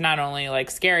rejected, it's not only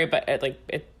like scary, but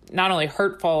it's not only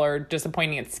hurtful or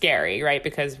disappointing, it's scary, right?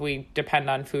 Because we depend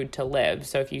on food to live.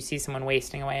 So if you see someone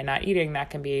wasting away and not eating,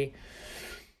 that can be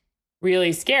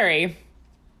really scary.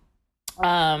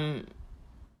 Personally,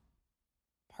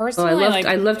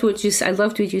 I loved what you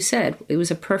said. It was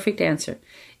a perfect answer.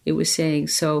 It was saying,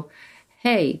 so,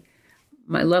 hey,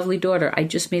 my lovely daughter, I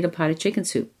just made a pot of chicken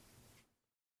soup.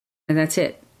 And that's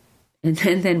it. And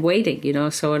then waiting, you know.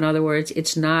 So in other words,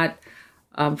 it's not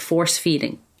force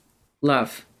feeding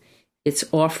love. It's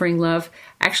offering love.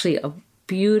 Actually, a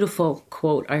beautiful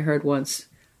quote I heard once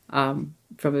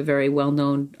from a very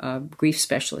well-known grief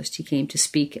specialist. He came to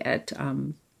speak at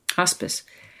hospice,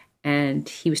 and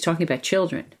he was talking about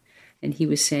children. And he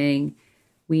was saying,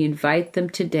 we invite them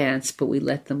to dance, but we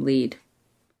let them lead,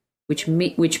 which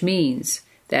means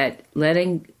that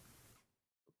letting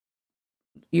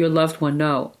your loved one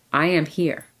know, I am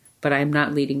here, but I am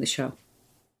not leading the show.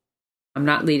 I'm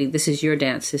not leading. This is your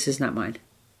dance. This is not mine.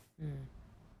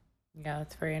 Yeah,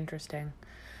 that's very interesting.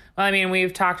 Well, I mean,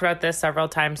 we've talked about this several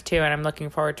times too, and I'm looking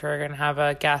forward to, we're going to have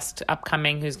a guest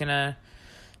upcoming who's going to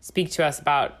speak to us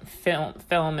about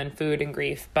film and food and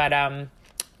grief. But,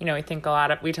 you know,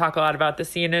 we talk a lot about the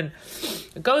scene in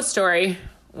A Ghost Story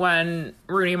when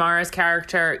Rooney Mara's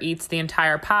character eats the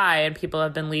entire pie and people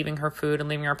have been leaving her food and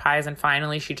leaving her pies, and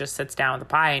finally she just sits down with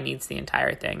the pie and eats the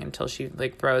entire thing until she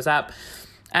like throws up.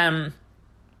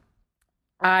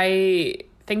 I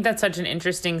think that's such an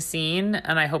interesting scene,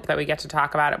 and I hope that we get to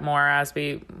talk about it more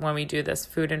when we do this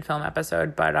food and film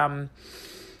episode. But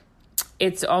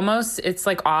it's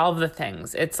like all of the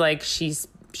things. It's like she's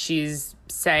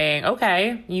saying,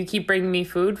 okay, you keep bringing me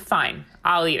food, fine,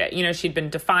 I'll eat it. You know, she'd been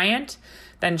defiant,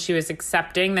 then she was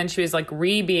accepting, then she was like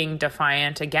being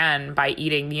defiant again by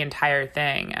eating the entire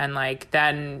thing, and like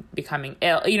then becoming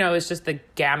ill. You know, it's just the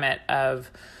gamut of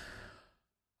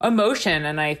emotion.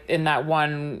 And in that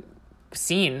one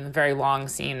scene, very long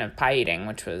scene of pie eating,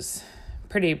 which was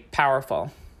pretty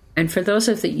powerful. And for those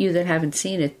of you that haven't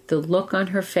seen it, the look on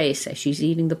her face as she's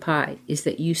eating the pie is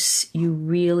that you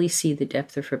really see the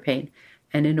depth of her pain.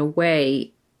 And in a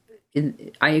way,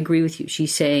 I agree with you.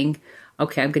 She's saying,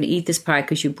 okay, I'm going to eat this pie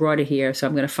because you brought it here, so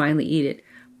I'm going to finally eat it.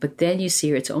 But then you see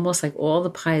her, it's almost like all the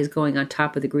pie is going on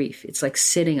top of the grief. It's like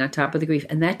sitting on top of the grief.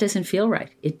 And that doesn't feel right.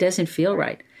 It doesn't feel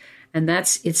right. And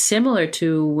it's similar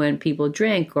to when people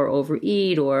drink or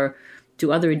overeat or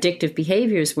do other addictive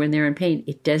behaviors when they're in pain.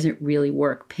 It doesn't really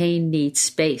work. Pain needs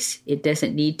space. It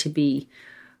doesn't need to be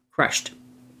crushed.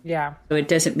 Yeah. So it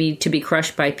doesn't need to be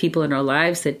crushed by people in our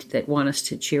lives that want us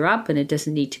to cheer up, and it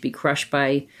doesn't need to be crushed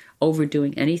by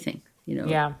overdoing anything, you know?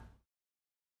 Yeah.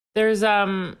 There's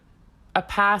a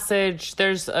passage,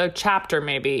 there's a chapter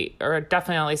maybe, or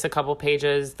definitely at least a couple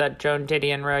pages that Joan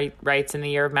Didion writes in The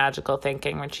Year of Magical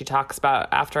Thinking when she talks about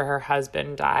after her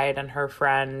husband died and her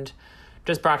friend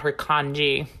just brought her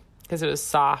congee because it was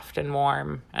soft and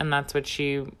warm, and that's what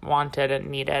she wanted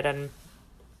and needed. And,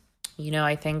 you know,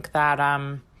 I think that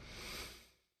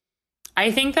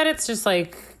it's just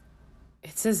like,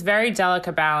 it's this very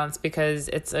delicate balance because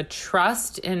it's a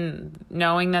trust in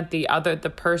knowing that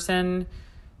the person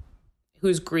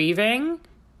who's grieving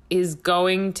is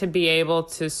going to be able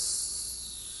to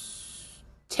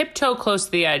tiptoe close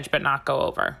to the edge but not go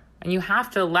over. And you have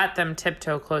to let them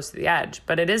tiptoe close to the edge.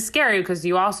 But it is scary because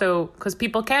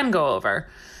people can go over.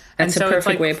 That's a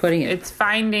perfect way of putting it. It's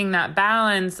finding that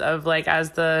balance of like,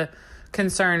 as the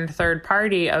concerned third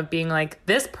party, of being like,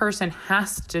 this person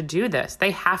has to do this. They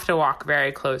have to walk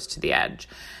very close to the edge.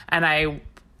 And I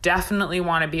definitely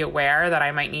want to be aware that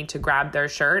I might need to grab their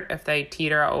shirt if they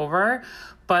teeter over.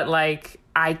 But like,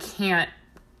 I can't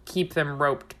keep them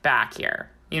roped back here.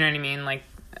 You know what I mean? Like,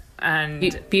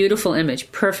 and beautiful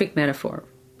image, perfect metaphor.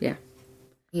 Yeah.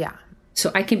 Yeah.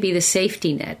 So I can be the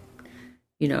safety net.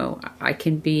 You know, I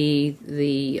can be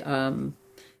the,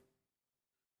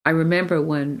 I remember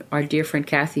when our dear friend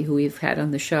Kathy, who we've had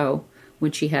on the show,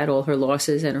 when she had all her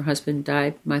losses and her husband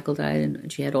died, Michael died,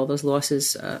 and she had all those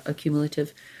losses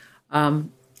accumulative. And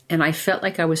I felt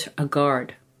like I was a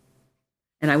guard.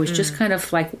 And I was just kind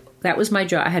of like, that was my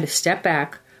job. I had to step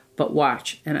back, but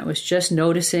watch. And I was just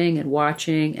noticing and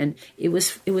watching. And it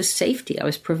was safety. I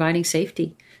was providing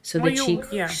safety so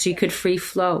that she could free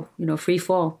fall.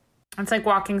 It's like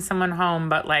walking someone home,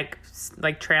 but like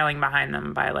trailing behind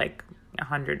them by like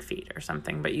 100 feet or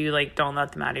something, but you like don't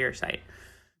let them out of your sight.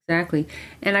 Exactly.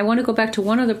 And I want to go back to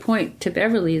one other point to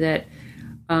Beverly that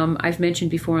I've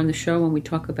mentioned before on the show when we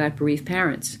talk about bereaved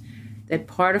parents, that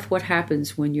part of what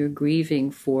happens when you're grieving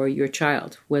for your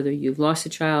child, whether you've lost a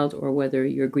child or whether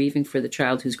you're grieving for the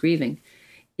child who's grieving,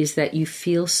 is that you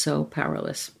feel so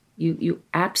powerless. You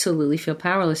absolutely feel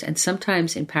powerless. And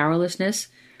sometimes in powerlessness,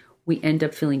 we end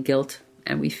up feeling guilt,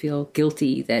 and we feel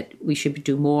guilty that we should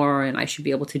do more, and I should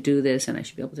be able to do this, and I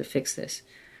should be able to fix this.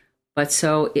 But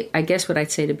I guess what I'd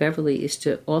say to Beverly is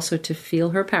to feel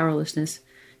her powerlessness,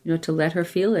 to let her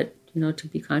feel it, to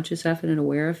be conscious of it and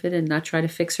aware of it, and not try to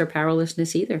fix her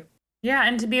powerlessness either. Yeah,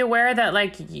 and to be aware that,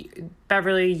 like,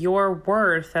 Beverly, your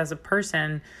worth as a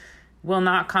person will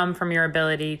not come from your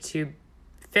ability to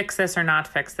fix this or not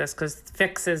fix this, because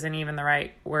fix isn't even the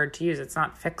right word to use. It's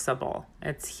not fixable.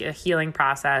 It's a healing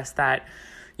process that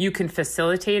you can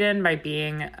facilitate in by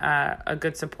being a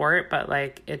good support, but,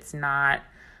 like, it's not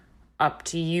up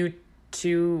to you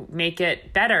to make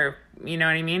it better. You know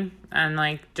what I mean? And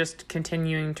like just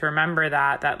continuing to remember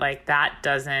that like that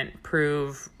doesn't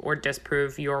prove or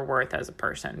disprove your worth as a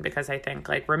person, because I think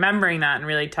like remembering that and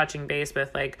really touching base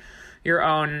with like your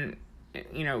own,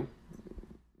 you know,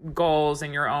 goals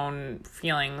and your own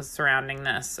feelings surrounding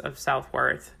this of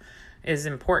self-worth is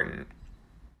important.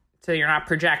 So you're not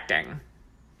projecting,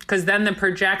 because then the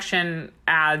projection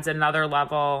adds another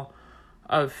level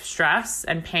of stress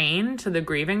and pain to the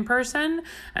grieving person.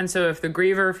 And so if the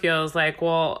griever feels like,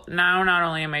 well, now not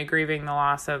only am I grieving the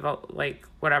loss of like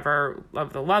whatever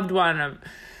of the loved one,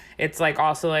 it's like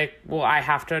also like, well, I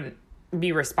have to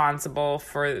be responsible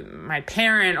for my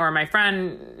parent or my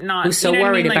friend not who's so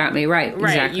worried like, about me. Right.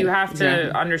 Exactly. You have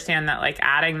to understand that like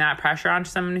adding that pressure onto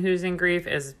someone who's in grief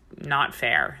is not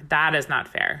fair. That is not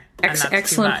fair.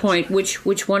 Excellent point.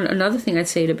 Which one, another thing I'd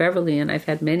say to Beverly, and I've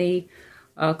had many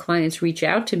clients reach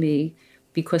out to me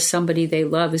because somebody they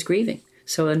love is grieving.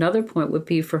 So another point would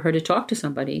be for her to talk to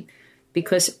somebody,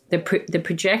 because the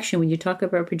projection, when you talk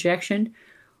about projection,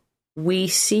 we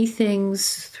see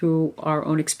things through our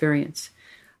own experience.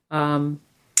 I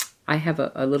have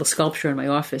a little sculpture in my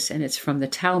office, and it's from the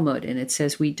Talmud, and it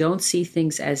says, we don't see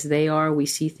things as they are, we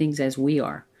see things as we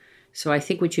are. So I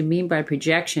think what you mean by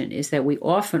projection is that we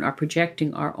often are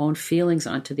projecting our own feelings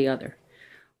onto the other,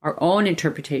 our own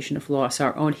interpretation of loss,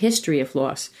 our own history of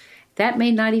loss. That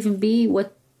may not even be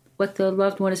what the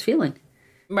loved one is feeling.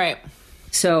 Right.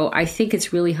 So I think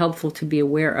it's really helpful to be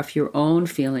aware of your own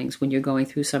feelings when you're going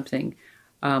through something,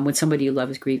 when somebody you love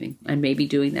is grieving, and maybe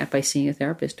doing that by seeing a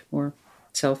therapist or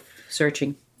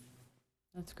self-searching.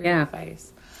 That's great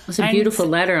advice. It was a beautiful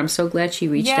letter. I'm so glad she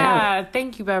reached out. Yeah,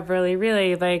 thank you, Beverly.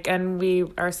 Really, like, and we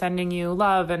are sending you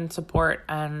love and support,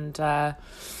 and I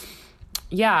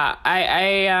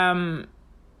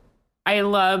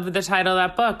love the title of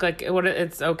that book. Like,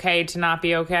 it's okay to not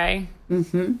be okay.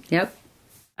 Mm-hmm. Yep.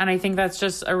 And I think that's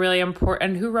just a really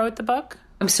important. And who wrote the book?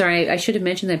 I'm sorry, I should have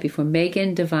mentioned that before.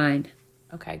 Megan Devine.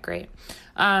 Okay, great.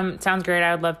 Sounds great.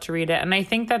 I would love to read it. And I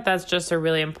think that that's just a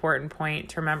really important point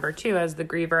to remember too, as the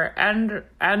griever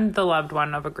and the loved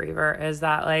one of a griever, is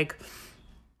that like,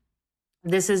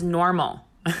 this is normal.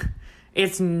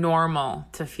 It's normal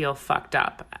to feel fucked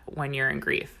up when you're in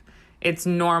grief. It's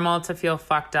normal to feel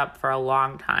fucked up for a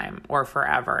long time or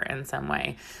forever in some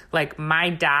way. Like, my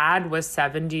dad was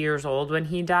 70 years old when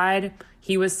he died.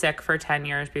 He was sick for 10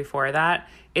 years before that.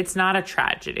 It's not a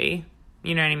tragedy.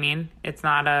 You know what I mean? It's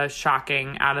not a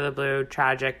shocking, out of the blue,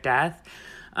 tragic death.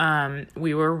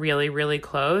 We were really, really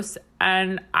close.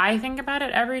 And I think about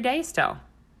it every day still,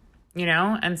 you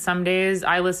know? And some days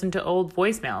I listen to old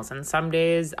voicemails, and some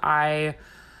days I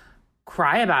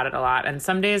cry about it a lot. And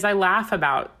some days I laugh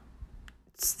about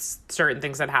certain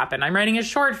things that happen. I'm writing a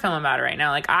short film about it right now.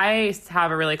 Like, I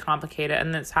have a really complicated,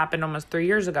 and this happened almost 3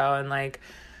 years ago. And like,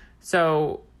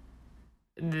 so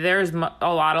there's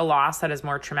a lot of loss that is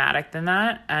more traumatic than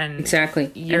that. And exactly.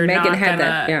 And Megan had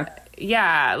that. Yeah.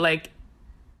 Yeah. Like,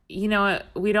 you know,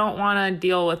 we don't want to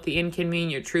deal with the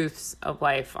inconvenient truths of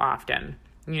life often.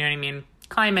 You know what I mean?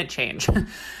 Climate change,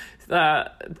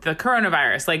 the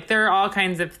coronavirus, like, there are all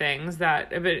kinds of things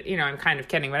that, you know, I'm kind of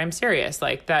kidding, but I'm serious.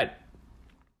 Like, that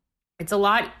it's a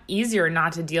lot easier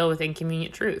not to deal with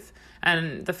inconvenient truth.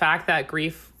 And the fact that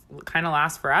grief kind of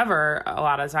lasts forever a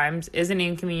lot of times is an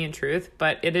inconvenient truth,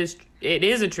 but it is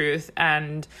a truth.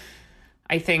 And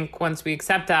I think once we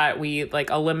accept that, we like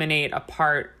eliminate a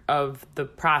part of the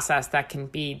process that can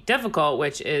be difficult,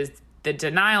 which is the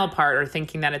denial part, or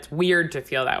thinking that it's weird to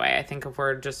feel that way. I think if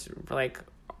we're just like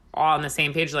all on the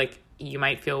same page, like, you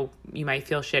might feel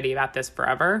shitty about this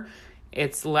forever,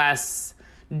 it's less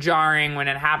jarring when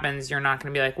it happens. You're not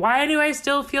going to be like, why do I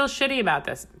still feel shitty about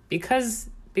this? Because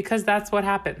that's what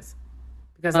happens.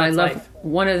 Because that's life.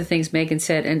 One of the things Megan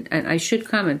said, and I should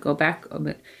go back a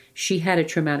bit. She had a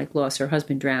traumatic loss. Her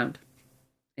husband drowned,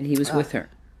 and he was with her.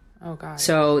 Oh, God.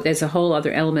 So there's a whole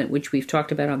other element, which we've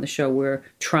talked about on the show, where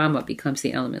trauma becomes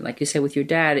the element. Like you said, with your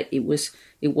dad, it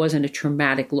wasn't a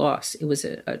traumatic loss. It was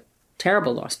a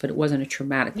terrible loss, but it wasn't a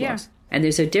traumatic loss. And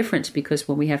there's a difference, because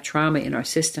when we have trauma in our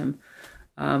system,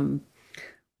 everything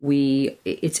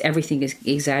is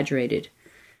exaggerated,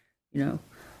 you know.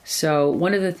 So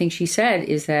one of the things she said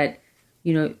is that,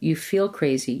 you know, you feel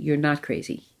crazy, you're not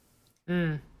crazy.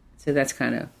 So that's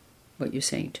kind of what you're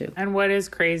saying too. And what is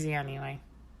crazy anyway?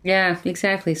 Yeah,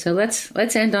 exactly. So let's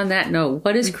end on that note.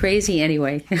 What is crazy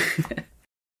anyway?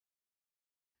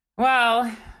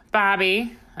 Well,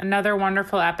 Bobbie, another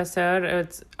wonderful episode.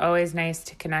 It's always nice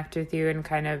to connect with you, and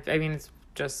kind of, I mean, it's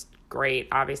just great,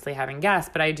 obviously, having guests,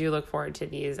 but I do look forward to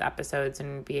these episodes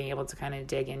and being able to kind of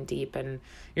dig in deep. And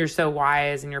you're so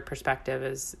wise, and your perspective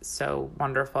is so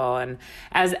wonderful. And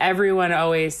as everyone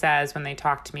always says when they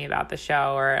talk to me about the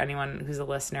show, or anyone who's a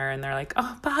listener, and they're like,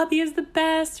 oh, Bobbie is the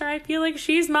best, or I feel like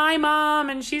she's my mom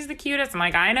and she's the cutest. I'm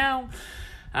like, I know,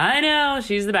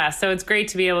 she's the best. So it's great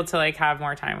to be able to like have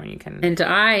more time when you can. And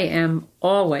I am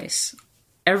always,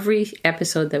 every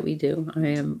episode that we do, I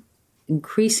am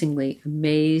increasingly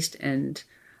amazed and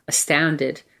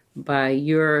astounded by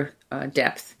your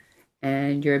depth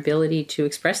and your ability to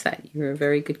express that. You're a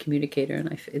very good communicator,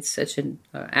 and it's such an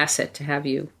asset to have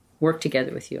you work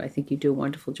together with you. I think you do a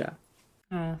wonderful job.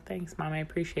 Oh, thanks, Mom. I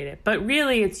appreciate it. But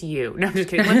really, it's you. No, I'm just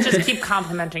kidding. Let's just keep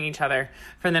complimenting each other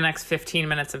for the next 15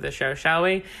 minutes of the show, shall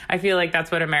we? I feel like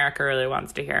that's what America really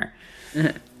wants to hear.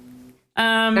 Right,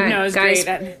 no, it's guys,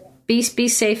 great. Be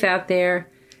safe out there.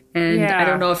 And Yeah. I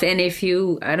don't know if any of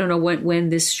you, I don't know when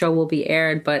this show will be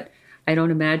aired, but I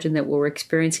don't imagine that what we're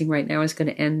experiencing right now is going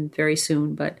to end very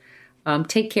soon. But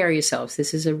take care of yourselves.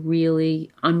 This is a really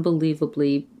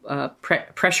unbelievably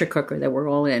pressure cooker that we're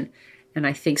all in. And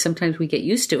I think sometimes we get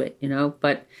used to it,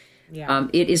 but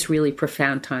it is really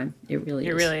profound time. It really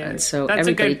is. And so That's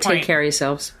everybody a good point. take care of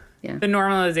yourselves. Yeah. The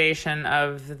normalization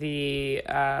of the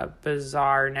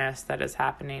bizarreness that is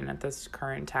happening at this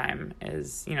current time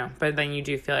is, but then you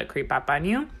do feel it creep up on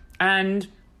you. And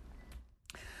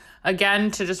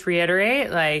again, to just reiterate,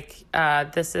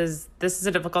 this is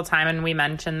a difficult time, and we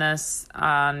mentioned this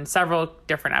on several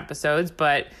different episodes,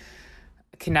 but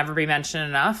it can never be mentioned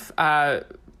enough.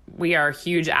 We are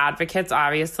huge advocates,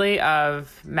 obviously,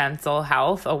 of mental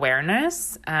health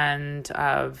awareness and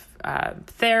of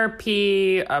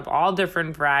therapy of all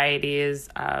different varieties,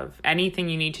 of anything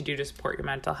you need to do to support your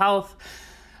mental health.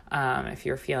 If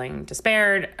you're feeling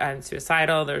despaired and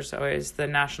suicidal, there's always the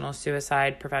National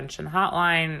Suicide Prevention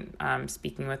Hotline,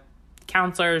 speaking with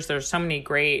counselors. There's so many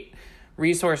great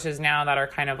resources now that are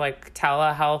kind of like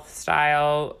telehealth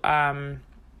style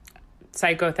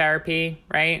psychotherapy,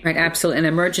 right? Right, absolutely. And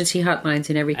emergency hotlines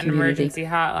in every community. Emergency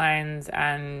hotlines,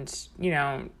 and,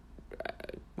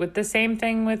 with the same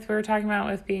thing we were talking about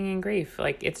with being in grief.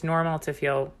 Like, it's normal to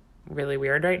feel really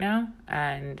weird right now,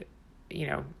 and,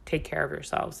 take care of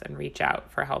yourselves and reach out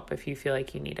for help if you feel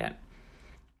like you need it.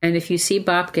 And if you see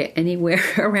babka anywhere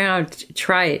around,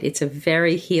 try it. It's a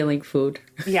very healing food.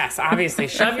 Yes, obviously.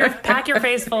 Pack your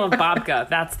face full of babka.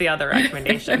 That's the other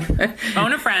recommendation.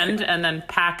 Phone a friend and then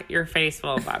pack your face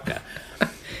full of babka.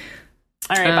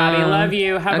 All right, Bobbie, love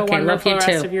you. Have a wonderful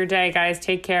rest of your day, guys.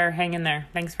 Take care. Hang in there.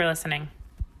 Thanks for listening.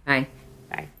 Bye.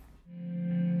 Bye.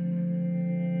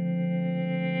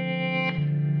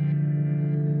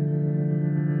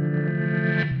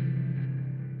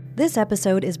 This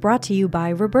episode is brought to you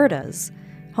by Roberta's,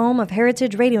 home of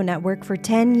Heritage Radio Network for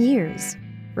 10 years.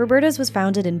 Roberta's was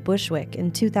founded in Bushwick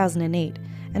in 2008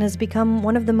 and has become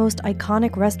one of the most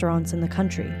iconic restaurants in the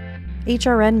country.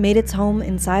 HRN made its home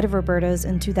inside of Roberta's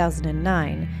in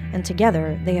 2009, and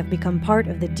together they have become part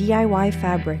of the DIY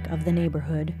fabric of the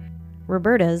neighborhood.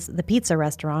 Roberta's, the pizza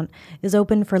restaurant, is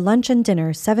open for lunch and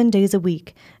dinner 7 days a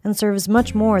week and serves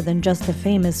much more than just the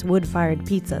famous wood-fired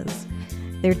pizzas.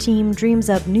 Their team dreams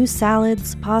up new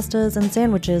salads, pastas, and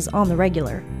sandwiches on the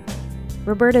regular.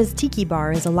 Roberta's Tiki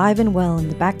Bar is alive and well in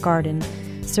the back garden,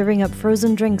 serving up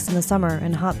frozen drinks in the summer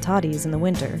and hot toddies in the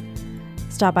winter.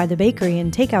 Stop by the bakery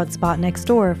and takeout spot next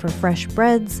door for fresh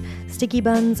breads, sticky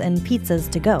buns, and pizzas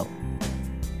to go.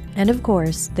 And of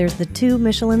course, there's the 2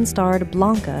 Michelin-starred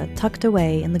Blanca tucked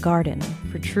away in the garden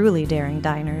for truly daring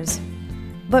diners.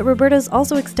 But Roberta's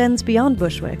also extends beyond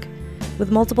Bushwick,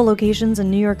 with multiple locations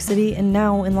in New York City and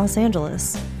now in Los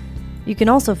Angeles. You can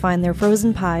also find their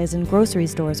frozen pies in grocery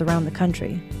stores around the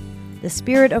country. The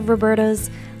spirit of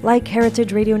Roberta's, like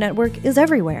Heritage Radio Network, is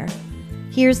everywhere.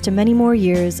 Here's to many more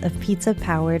years of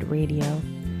pizza-powered radio.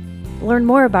 Learn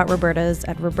more about Roberta's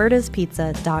at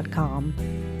robertaspizza.com.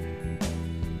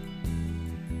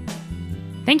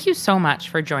 Thank you so much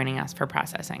for joining us for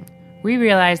Processing. We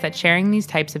realize that sharing these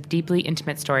types of deeply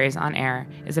intimate stories on air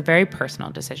is a very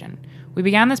personal decision. We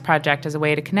began this project as a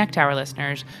way to connect our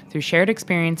listeners through shared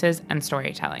experiences and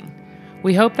storytelling.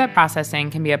 We hope that Processing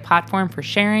can be a platform for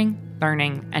sharing,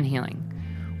 learning, and healing.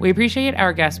 We appreciate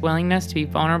our guests' willingness to be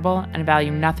vulnerable and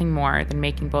value nothing more than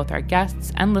making both our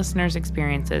guests' and listeners'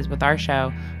 experiences with our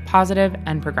show positive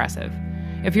and progressive.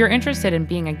 If you're interested in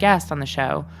being a guest on the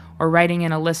show or writing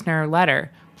in a listener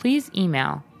letter, please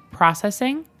email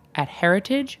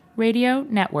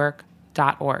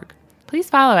processing@heritageradionetwork.org. Please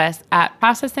follow us at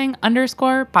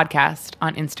processing_podcast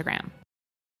on Instagram.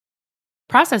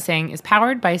 Processing is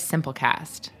powered by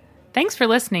Simplecast. Thanks for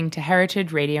listening to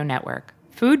Heritage Radio Network,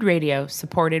 food radio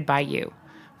supported by you.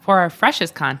 For our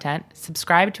freshest content,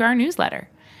 subscribe to our newsletter.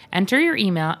 Enter your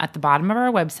email at the bottom of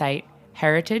our website,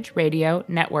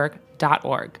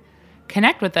 heritageradionetwork.org.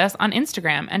 Connect with us on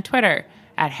Instagram and Twitter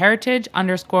at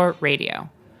heritage_radio.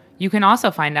 You can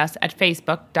also find us at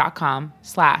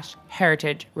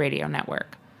facebook.com/Heritage Radio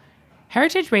Network.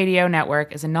 Heritage Radio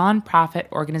Network is a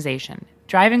nonprofit organization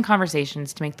driving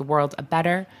conversations to make the world a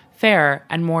better, fairer,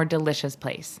 and more delicious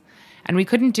place. And we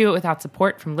couldn't do it without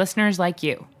support from listeners like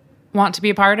you. Want to be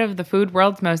a part of the food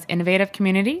world's most innovative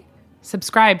community?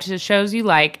 Subscribe to shows you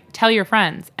like, tell your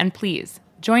friends, and please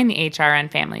join the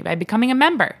HRN family by becoming a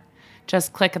member.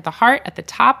 Just click at the heart at the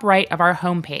top right of our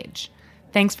homepage.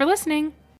 Thanks for listening.